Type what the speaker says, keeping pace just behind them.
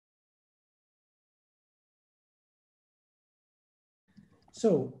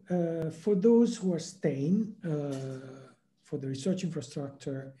So for those who are staying for the research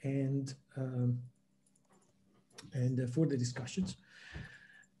infrastructure and for the discussions,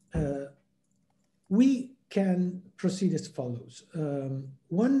 we can proceed as follows.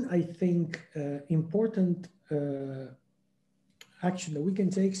 One, I think, important action that we can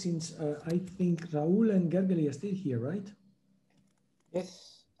take, since I think Raul and Gergely are still here, right?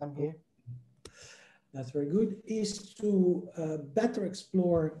 Yes, I'm here. That's very good, is to better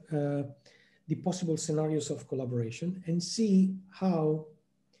explore the possible scenarios of collaboration and see how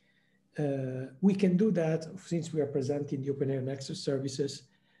we can do that, since we are presenting the OpenAIRE-Nexus services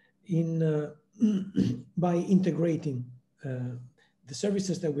in by integrating the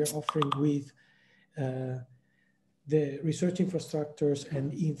services that we're offering with the research infrastructures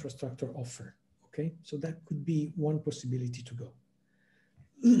and infrastructure offer. Okay, so that could be one possibility to go.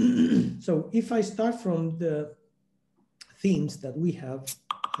 So if I start from the themes that we have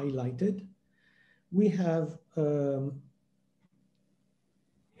highlighted, we have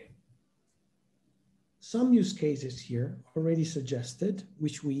some use cases here already suggested,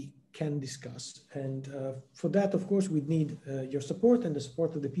 which we can discuss. And for that, of course, we need your support and the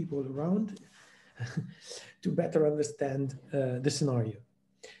support of the people around to better understand the scenario.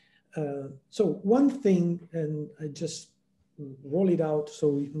 So one thing, and I just roll it out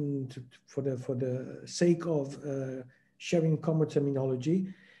so for the sake of sharing common terminology,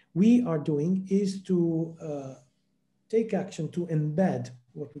 we are doing is to take action to embed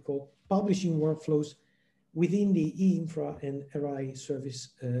what we call publishing workflows within the e-infra and RI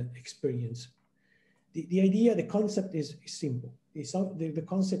service experience. The idea, the concept is simple. The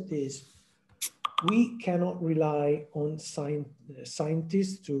concept is we cannot rely on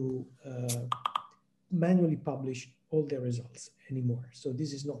scientists to manually publish all their results anymore. So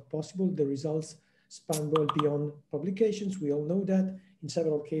this is not possible. The results span well beyond publications. We all know that. In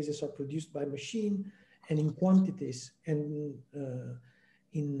several cases are produced by machine and in quantities and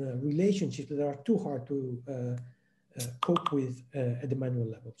in relationships that are too hard to cope with at the manual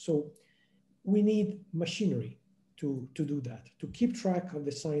level. So we need machinery to do that, to keep track of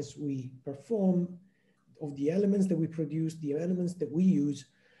the science we perform, of the elements that we produce, the elements that we use,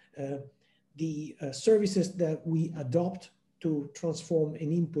 the services that we adopt to transform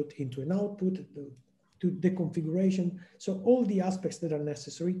an input into an output, to the configuration. So all the aspects that are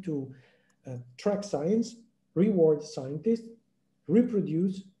necessary to track science, reward scientists,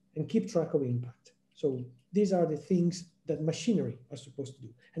 reproduce, and keep track of impact. So these are the things that machinery are supposed to do.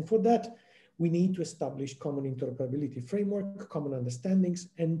 And for that, we need to establish common interoperability framework, common understandings,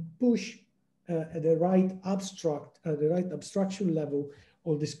 and push at the right abstraction level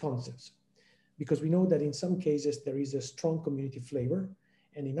all these concepts. Because we know that in some cases there is a strong community flavor,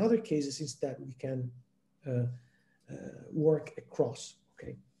 and in other cases instead we can work across.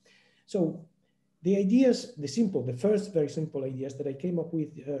 Okay, so the ideas, the first very simple ideas that I came up with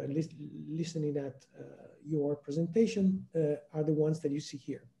listening at your presentation are the ones that you see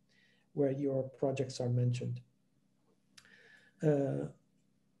here, where your projects are mentioned.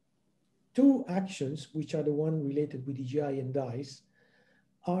 Two actions, which are the one related with EGI and DICE,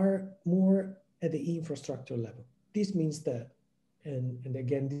 are more at the infrastructure level. This means that, and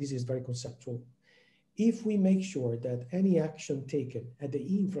again, this is very conceptual, if we make sure that any action taken at the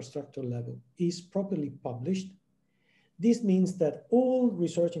infrastructure level is properly published, this means that all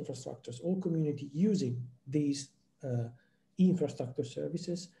research infrastructures, all community using these infrastructure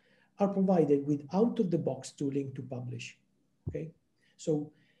services are provided with out-of-the-box tooling to publish, okay?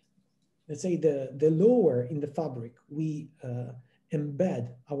 So let's say the lower in the fabric we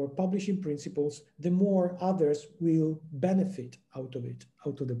embed our publishing principles, the more others will benefit out of it,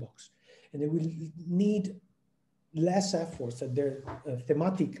 out of the box. And they will need less efforts at their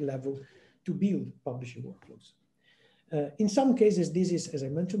thematic level to build publishing workflows. In some cases, this is, as I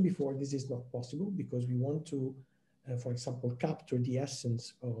mentioned before, this is not possible because we want to, for example, capture the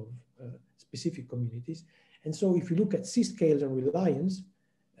essence of specific communities. And so if you look at C-scale and reliance,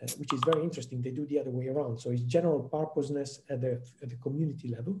 which is very interesting, they do the other way around. So it's general purposeness at the community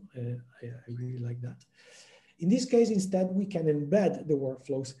level. I really like that. In this case, instead, we can embed the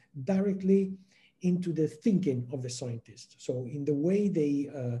workflows directly into the thinking of the scientist. So in the way they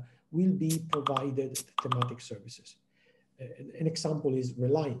will be provided thematic services. An example is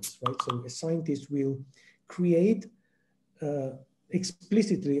reliance, right? So a scientist will create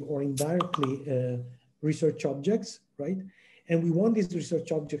explicitly or indirectly research objects, right? And we want these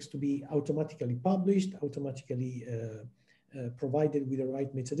research objects to be automatically published, automatically provided with the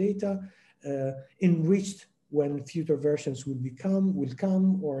right metadata, enriched when future versions will come,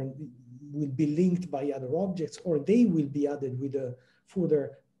 or will be linked by other objects, or they will be added with a further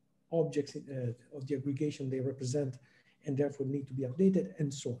objects of the aggregation they represent and therefore need to be updated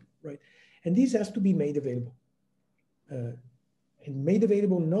and so on, right? And this has to be made available. And made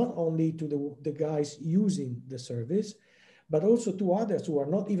available not only to the guys using the service, but also to others who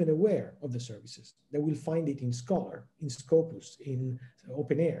are not even aware of the services. They will find it in Scholar, in Scopus, in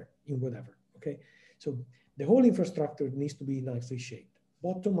OpenAIRE, in whatever, okay? So the whole infrastructure needs to be nicely shaped,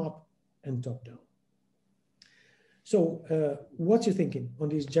 bottom up and top down. So what's your thinking on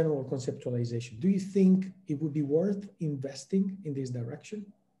this general conceptualization? Do you think it would be worth investing in this direction?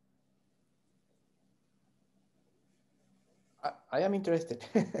 I am interested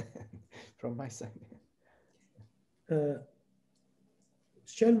from my side.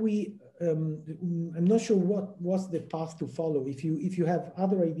 Shall we, I'm not sure what's the path to follow. If you have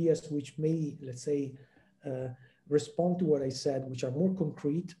other ideas which may, let's say, respond to what I said, which are more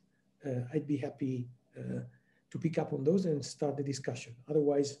concrete, I'd be happy to pick up on those and start the discussion.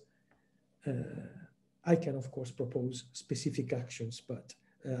 Otherwise, I can, of course, propose specific actions, but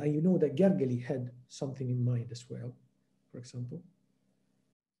you know that Gergely had something in mind as well, for example.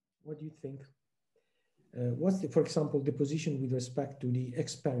 What do you think? What's, for example, the position with respect to the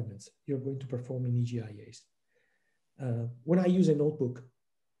experiments you're going to perform in EGIAs? When I use a notebook,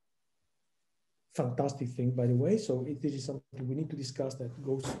 fantastic thing, by the way, so this is something we need to discuss that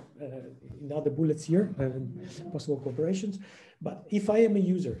goes in other bullets here, possible cooperations. But if I am a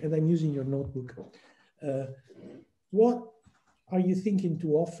user and I'm using your notebook, what are you thinking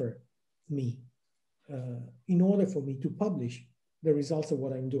to offer me in order for me to publish the results of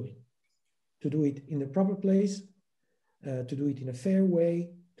what I'm doing? To do it in a proper place, to do it in a fair way,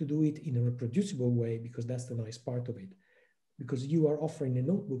 to do it in a reproducible way, because that's the nice part of it. Because you are offering a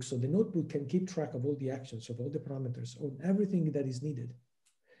notebook, so the notebook can keep track of all the actions, of all the parameters, of everything that is needed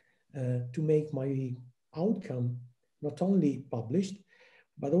to make my outcome not only published,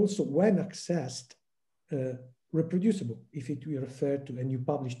 but also when accessed, reproducible, if it were referred to and you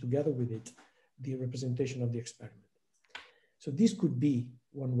publish together with it the representation of the experiment. So this could be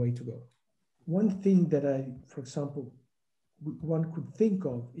one way to go. One thing that for example, one could think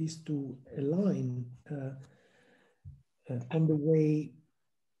of is to align on the way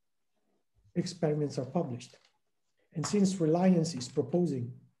experiments are published. And since Reliance is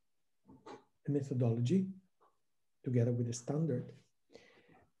proposing a methodology together with a standard,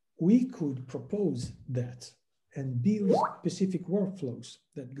 we could propose that and build specific workflows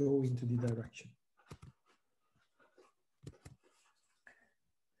that go into the direction.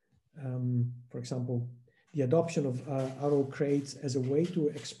 For example, the adoption of RO crates as a way to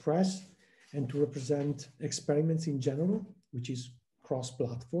express and to represent experiments in general, which is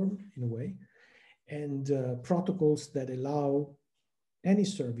cross-platform in a way, and protocols that allow any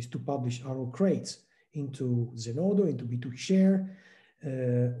service to publish RO crates into Zenodo, into B2Share,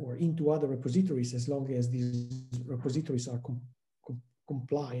 or into other repositories, as long as these repositories are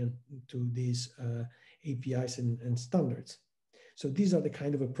compliant to these APIs and standards. So these are the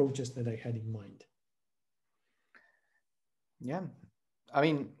kind of approaches that I had in mind. Yeah, I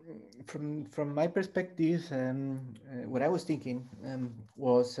mean, from my perspective, what I was thinking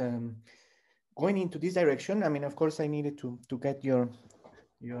was going into this direction. I mean, of course, I needed to get your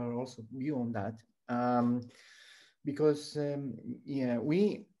also view on that, because yeah,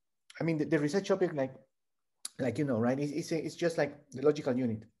 I mean, the research topic, like you know, right? It's just like the logical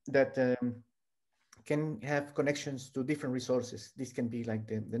unit that can have connections to different resources. This can be like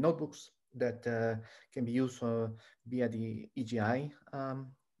the notebooks that can be used via the EGI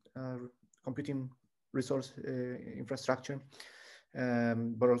computing resource infrastructure,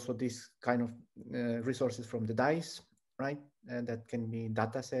 but also this kind of resources from the DICE, right? That can be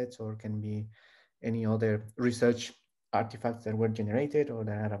data sets or can be any other research artifacts that were generated or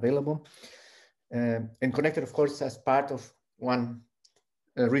that are available, and connected, of course, as part of one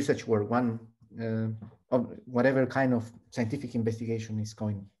research work, one of whatever kind of scientific investigation is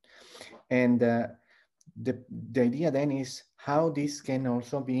going. And the idea then is how this can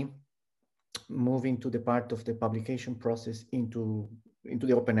also be moving to the part of the publication process into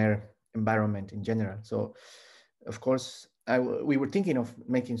the OpenAIRE environment in general. So, of course, we were thinking of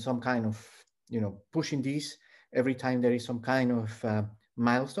making some kind of, pushing these every time there is some kind of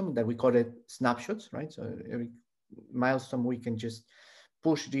milestone that we call it snapshots, right? So every milestone we can just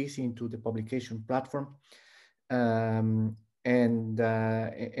push this into the publication platform, and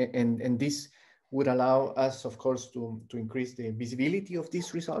this would allow us, of course, to increase the visibility of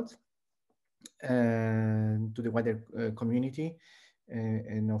these results to the wider community,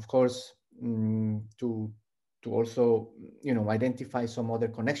 and of course to also identify some other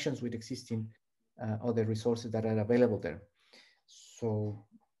connections with existing other resources that are available there. So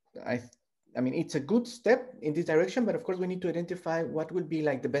I mean, it's a good step in this direction, but of course we need to identify what will be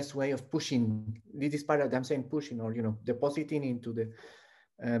like the best way of pushing. This is part of, I'm saying pushing, or, you know, depositing into the,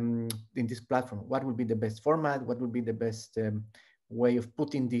 in this platform. What would be the best format? What would be the best way of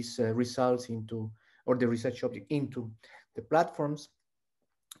putting these results into, or the research object into the platforms,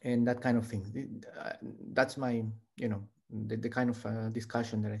 and that kind of thing. That's my, you know, the kind of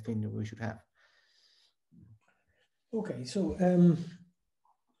discussion that I think we should have. Okay, so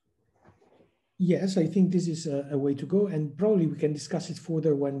yes, I think this is a way to go, and probably we can discuss it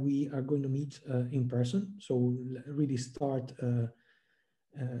further when we are going to meet in person. So really start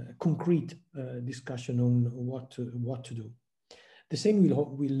concrete discussion on what to do. The same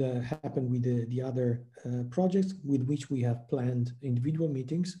will happen with the other projects with which we have planned individual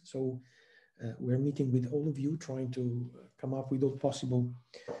meetings. So we're meeting with all of you, trying to come up with all possible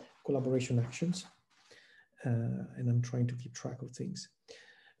collaboration actions. And I'm trying to keep track of things.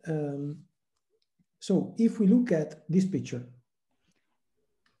 So if we look at this picture,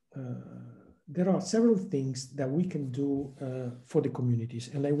 there are several things that we can do for the communities.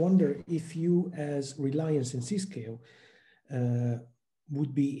 And I wonder if you as Reliance and Cscale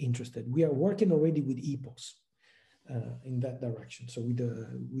would be interested. We are working already with EPOS in that direction, so with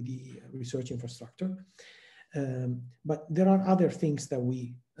the research infrastructure. But there are other things that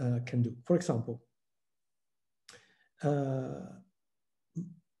we can do. For example,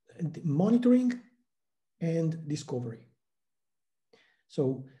 monitoring and discovery.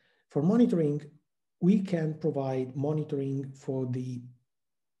 So for monitoring, we can provide monitoring for the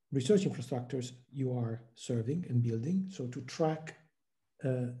research infrastructures you are serving and building. So to track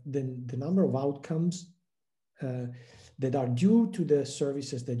the number of outcomes that are due to the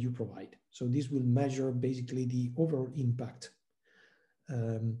services that you provide. So this will measure basically the overall impact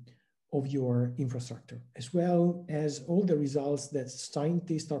of your infrastructure, as well as all the results that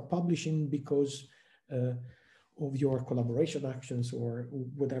scientists are publishing because of your collaboration actions or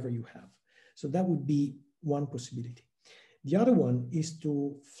whatever you have. So that would be one possibility. The other one is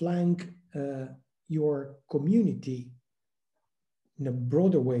to flank your community in a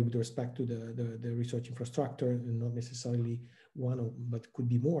broader way with respect to the research infrastructure, and not necessarily one, but could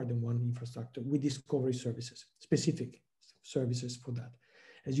be more than one infrastructure, with discovery services, specific services for that.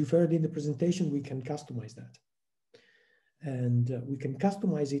 As you've heard in the presentation, we can customize that. And we can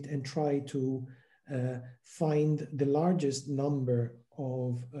customize it and try to find the largest number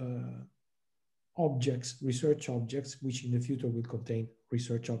of objects, research objects, which in the future will contain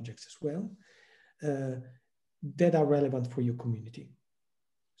research objects as well, that are relevant for your community.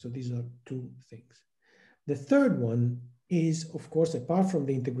 So these are two things. The third one is, of course, apart from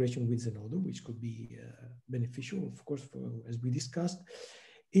the integration with Zenodo, which could be beneficial, of course, as we discussed,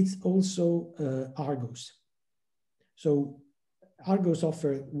 it's also Argos. So Argos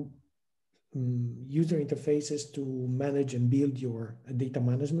offer user interfaces to manage and build your data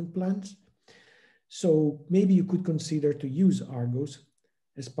management plans. So maybe you could consider to use Argos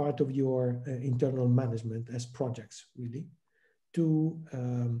as part of your internal management as projects, really, to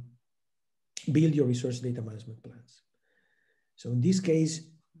build your research data management plans. So in this case,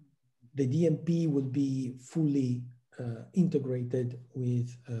 the DMP would be fully integrated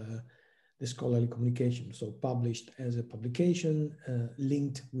with the scholarly communication. So published as a publication,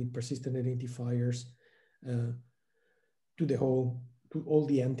 linked with persistent identifiers to all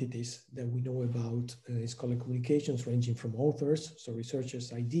the entities that we know about scholarly communications, ranging from authors, so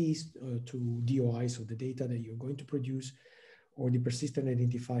researchers' IDs, to DOIs of the data that you're going to produce, or the persistent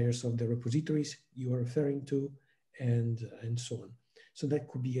identifiers of the repositories you are referring to, and so on. So that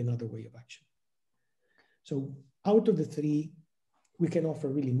could be another way of action. So out of the three, we can offer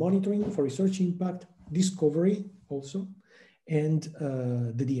really monitoring for research impact, discovery also, and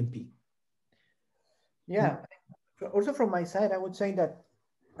the DMP. Yeah, also from my side, I would say that,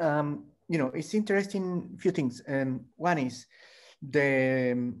 you know, it's interesting few things. One is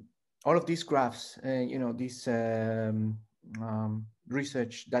all of these graphs, you know, these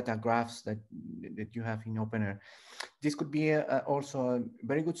research data graphs that you have in OpenAIRE. This could be also a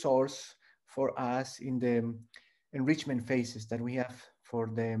very good source for us in the enrichment phases that we have for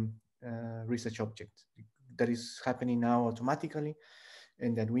the research object that is happening now automatically,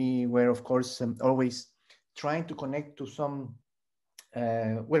 and that we were, of course, always trying to connect to some,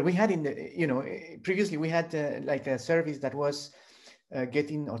 well, we had in the, you know, previously we had like a service that was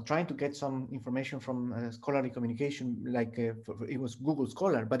getting or trying to get some information from scholarly communication, like it was Google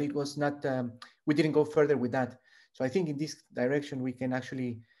Scholar, but it was not, we didn't go further with that. So I think in this direction, we can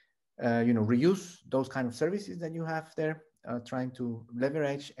actually, you know, reuse those kind of services that you have there, trying to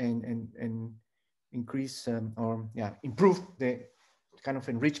leverage and increase or improve the kind of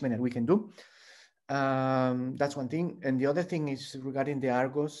enrichment that we can do. That's one thing. And the other thing is regarding the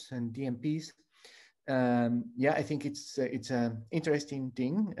Argos and DMPs. I think it's an interesting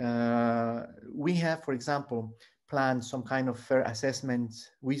thing. We have, for example, planned some kind of fair assessment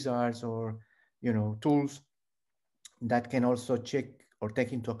wizards or tools that can also check or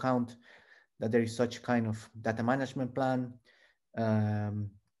take into account that there is such kind of data management plan,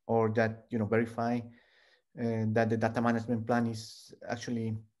 or that verify that the data management plan is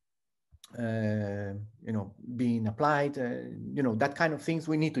actually being applied. That kind of things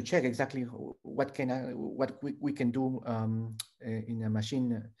we need to check exactly what we can do in a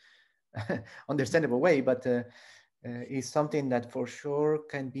machine understandable way, but is something that for sure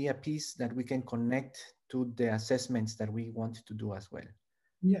can be a piece that we can connect to the assessments that we want to do as well.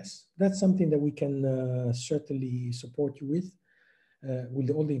 Yes, that's something that we can certainly support you with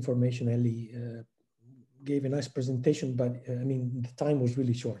all the information. Ellie gave a nice presentation, but I mean, the time was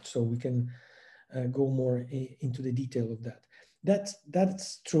really short, so we can go more into the detail of that.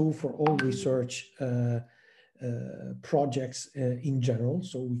 That's true for all research projects in general,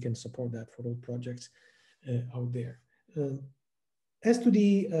 so we can support that for all projects out there. As to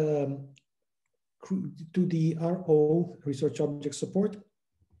the RO, research object support,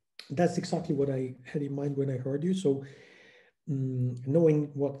 that's exactly what I had in mind when I heard you. So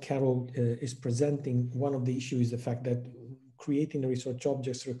knowing what Carol is presenting, one of the issues is the fact that creating the research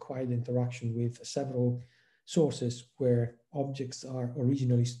objects required interaction with several sources where objects are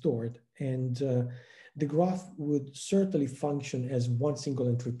originally stored. And the graph would certainly function as one single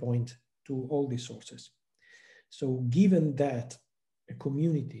entry point to all these sources. So given that a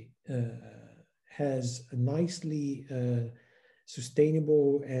community has a nicely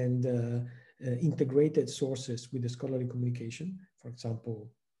sustainable and integrated sources with the scholarly communication, for example,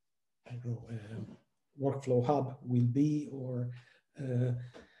 I don't know, Workflow Hub will be, or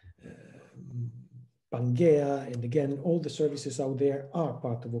Pangea, and again, all the services out there are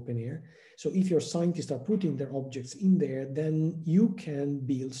part of OpenAIRE. So if your scientists are putting their objects in there, then you can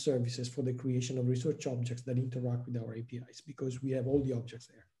build services for the creation of research objects that interact with our APIs, because we have all the objects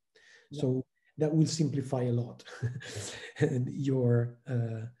there. Yeah. So that will simplify a lot your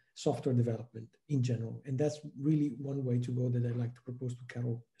software development in general. And that's really one way to go that I'd like to propose to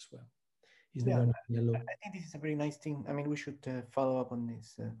Carol as well. Is the one in yellow. I think this is a very nice thing. I mean, we should follow up on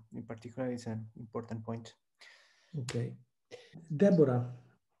this in particular. It's an important point. Okay. Deborah,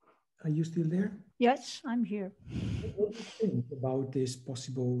 are you still there? Yes, I'm here. What do you think about these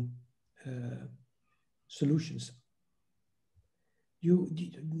possible solutions?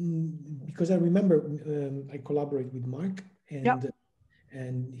 Because I remember I collaborate with Mark, and yep.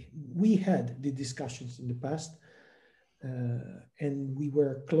 And we had the discussions in the past, and we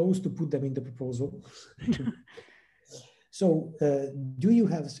were close to put them in the proposal. So do you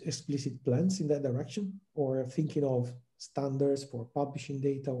have explicit plans in that direction, or thinking of standards for publishing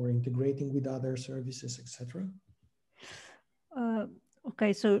data or integrating with other services, etc.?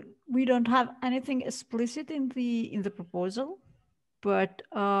 Okay, so we don't have anything explicit in the proposal, but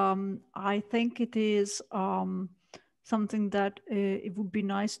I think it is something that it would be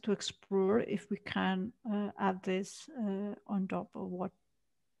nice to explore if we can add this on top of what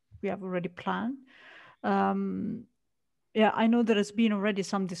we have already planned. Yeah, I know there has been already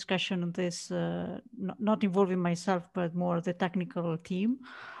some discussion on this, not involving myself, but more the technical team.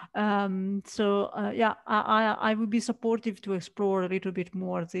 Yeah, I would be supportive to explore a little bit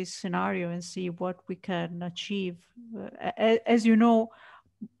more this scenario and see what we can achieve. As you know,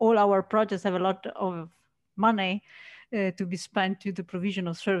 all our projects have a lot of money to be spent to the provision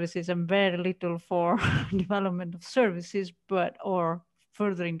of services and very little for development of services, or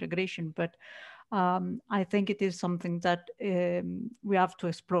further integration. But I think it is something that we have to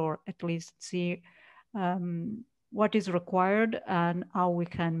explore, at least see what is required and how we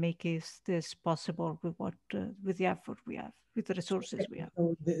can make this possible with the effort we have, with the resources we have.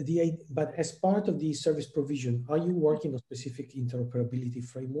 So but as part of the service provision, are you working on specific interoperability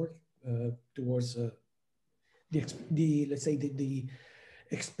framework towards let's say the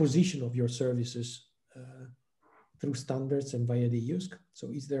exposition of your services through standards and via the USC?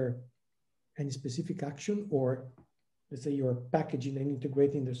 So is there any specific action, or let's say you're packaging and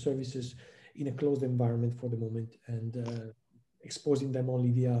integrating the services in a closed environment for the moment and exposing them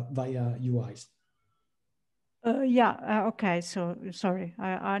only via UIs? Yeah, okay, so sorry,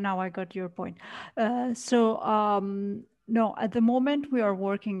 now I got your point. No, at the moment we are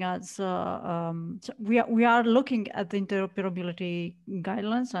working as, so we are looking at the interoperability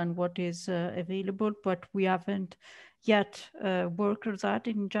guidelines and what is available, but we haven't yet worked on that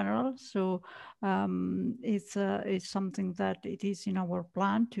in general. So it's something that it is in our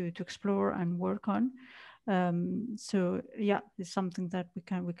plan to explore and work on. So yeah, it's something that we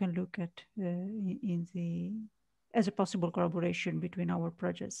can look at as a possible collaboration between our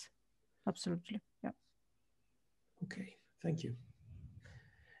projects. Absolutely, yeah. Okay, thank you.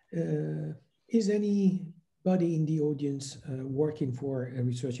 Is anybody in the audience working for a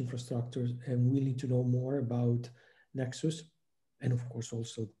research infrastructure and willing to know more about Nexus, and of course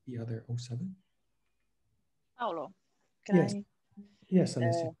also the other 07? Paolo, can yes. I? Yes,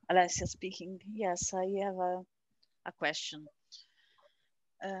 Alessia. Alessia speaking. Yes, I have a question.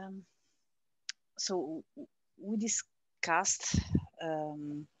 So we discussed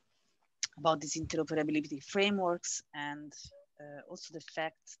about these interoperability frameworks and also the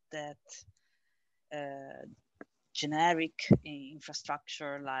fact that generic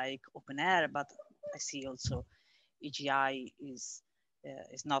infrastructure like OpenAIRE, but I see also AGI is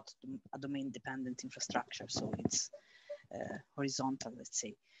not a domain-dependent infrastructure, so it's horizontal, let's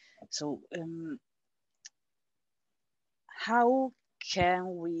say. So how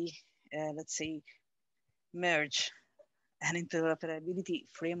can we, let's say, merge an interoperability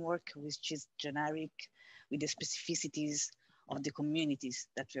framework which is generic with the specificities of the communities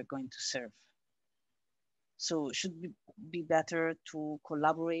that we're going to serve? So should it be better to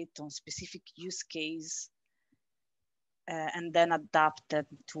collaborate on specific use case and then adapt that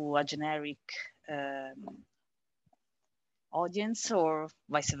to a generic audience, or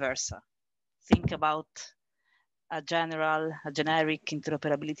vice versa? Think about a generic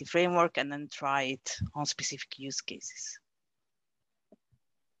interoperability framework and then try it on specific use cases.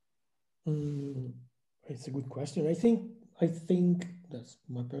 It's a good question. I think that's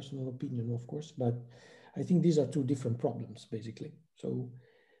my personal opinion, of course, but I think these are two different problems, basically. So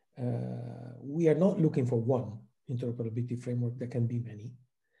we are not looking for one interoperability framework. There can be many.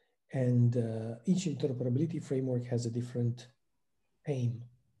 And each interoperability framework has a different aim.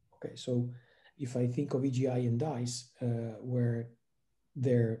 Okay, so if I think of AGI and DICE, where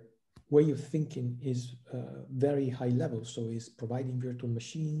their way of thinking is very high level, so is providing virtual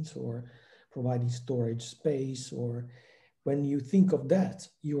machines or providing storage space, or when you think of that,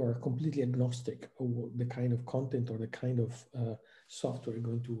 you are completely agnostic of the kind of content or the kind of software you're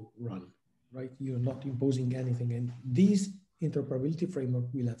going to run, right? You're not imposing anything, and these interoperability framework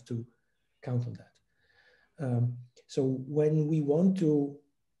will have to count on that. So when we want to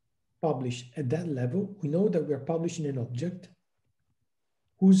publish at that level, we know that we're publishing an object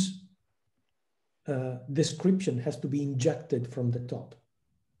whose description has to be injected from the top.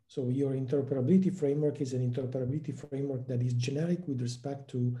 So your interoperability framework is an interoperability framework that is generic with respect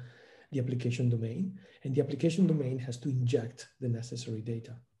to the application domain, and the application domain has to inject the necessary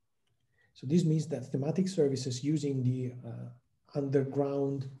data. So this means that thematic services using the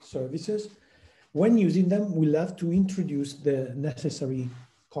underground services, when using them, we'll have to introduce the necessary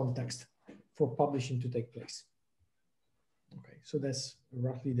context for publishing to take place. Okay, so that's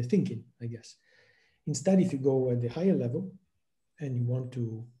roughly the thinking, I guess. Instead, if you go at the higher level and you want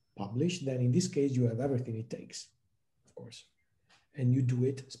to publish, then in this case, you have everything it takes, of course, and you do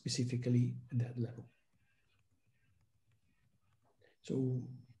it specifically at that level. So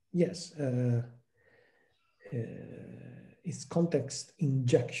yes, it's context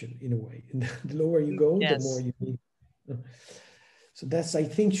injection in a way. And the lower you go, yes, the more you need. So that's, I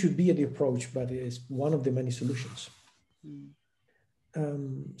think, should be the approach, but it is one of the many solutions.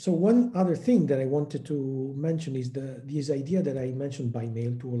 So one other thing that I wanted to mention is this idea that I mentioned by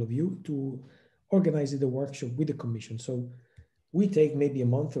mail to all of you to organize the workshop with the commission. So we take maybe a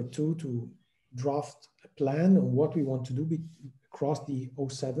month or two to draft a plan on what we want to do across the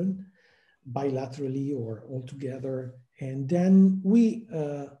 07, bilaterally or all together. And then we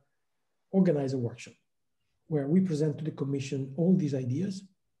organize a workshop where we present to the commission all these ideas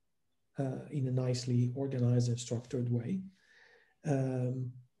in a nicely organized and structured way.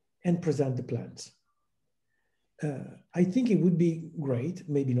 And present the plans. I think it would be great,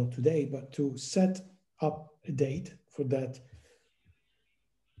 maybe not today, but to set up a date for that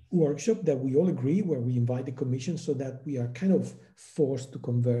workshop that we all agree, where we invite the commission so that we are kind of forced to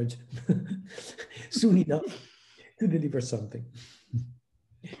converge soon enough to deliver something.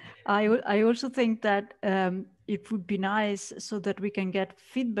 I also think that it would be nice so that we can get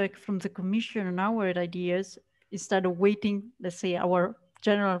feedback from the commission on our ideas instead of waiting, let's say, our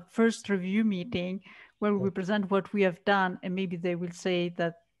general first review meeting where we present what we have done, and maybe they will say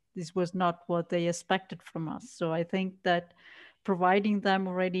that this was not what they expected from us. So I think that providing them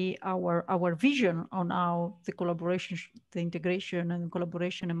already our vision on how the collaboration, the integration and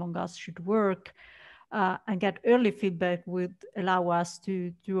collaboration among us should work and get early feedback would allow us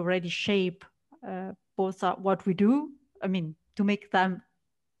to already shape both what we do. I mean, to make them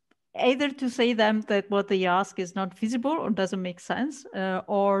either to say them that what they ask is not feasible or doesn't make sense,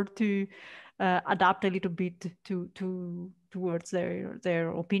 or to adapt a little bit towards their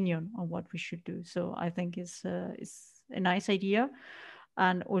opinion on what we should do. So I think it's a nice idea.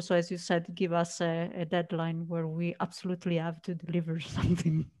 And also, as you said, give us a deadline where we absolutely have to deliver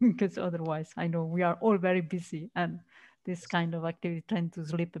something, because otherwise I know we are all very busy and this kind of activity tend to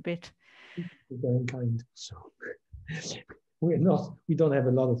slip a bit. Very kind. So we don't have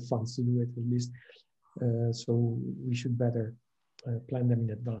a lot of funds to do it, at least. So we should better plan them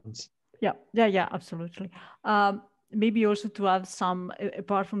in advance. Yeah, absolutely. Maybe also to have some,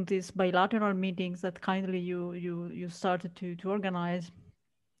 apart from these bilateral meetings that kindly you started to organize,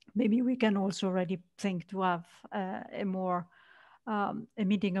 maybe we can also already think to have a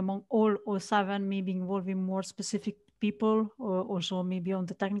meeting among all 07, maybe involving more specific people, or also maybe on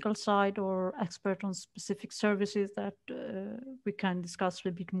the technical side, or expert on specific services that we can discuss a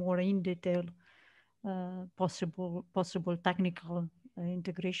little bit more in detail, possible technical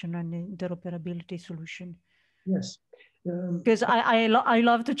integration and interoperability solution. Yes. Because I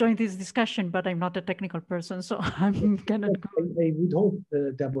love to join this discussion, but I'm not a technical person, so I'm cannot go. I would hope,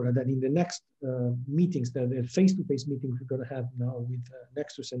 Deborah, that in the next meetings, the face-to-face meetings we're going to have now with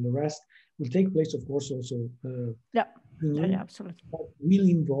Nexus and the rest, will take place, of course, also. Yeah, absolutely. Will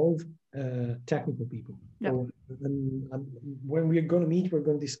involve technical people. Yeah. So, when we're going to meet, we're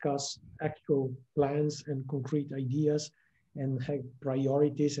going to discuss actual plans and concrete ideas, and have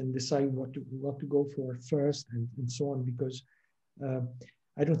priorities, and decide what to go for first, and so on, because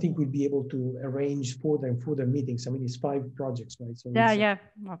I don't think we'd be able to arrange further meetings. I mean, it's 5 projects, right? So yeah,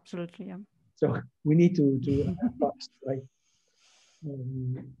 absolutely, yeah. So we need to fast, right?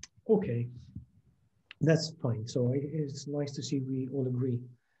 Okay, that's fine. So it's nice to see we all agree.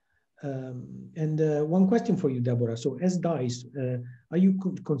 And one question for you, Deborah. So as DICE, are you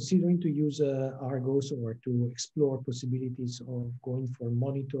considering to use Argos, or to explore possibilities of going for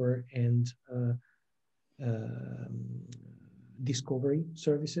monitor and discovery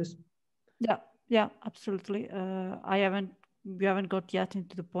services? Yeah, absolutely. We haven't got yet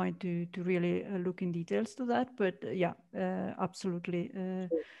into the point to really look in details to that, but yeah, absolutely.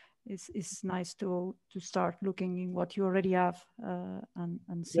 It's nice to start looking in what you already have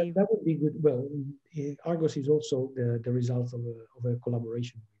and see. That would be good. Well, Argos is also the result of a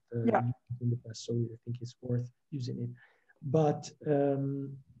collaboration with in the past, so I think it's worth using it. But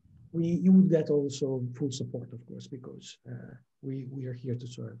you would get also full support, of course, because we are here to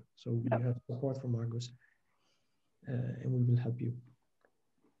serve. So we have support from Argos, and we will help you.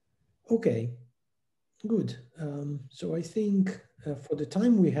 Okay. Good. So I think for the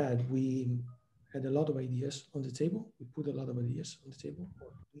time we had a lot of ideas on the table. We put a lot of ideas on the table,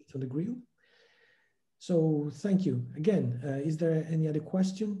 on the grill. So thank you. Again, is there any other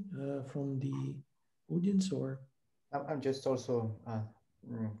question from the audience, or? I'm just also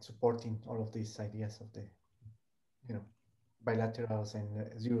supporting all of these ideas of the, bilaterals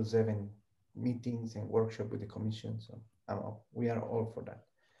and 07 meetings and workshop with the Commission. So we are all for that.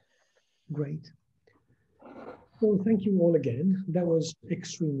 Great. Well, thank you all again. That was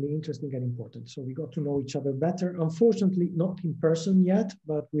extremely interesting and important. So we got to know each other better. Unfortunately, not in person yet,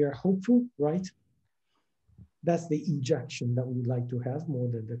 but we are hopeful, right? That's the injection that we would like to have, more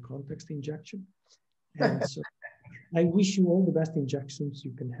than the context injection. And so I wish you all the best injections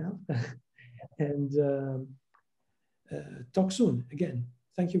you can have. And talk soon again.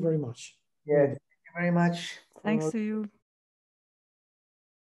 Thank you very much. Yeah, thank you very much. Thanks to you.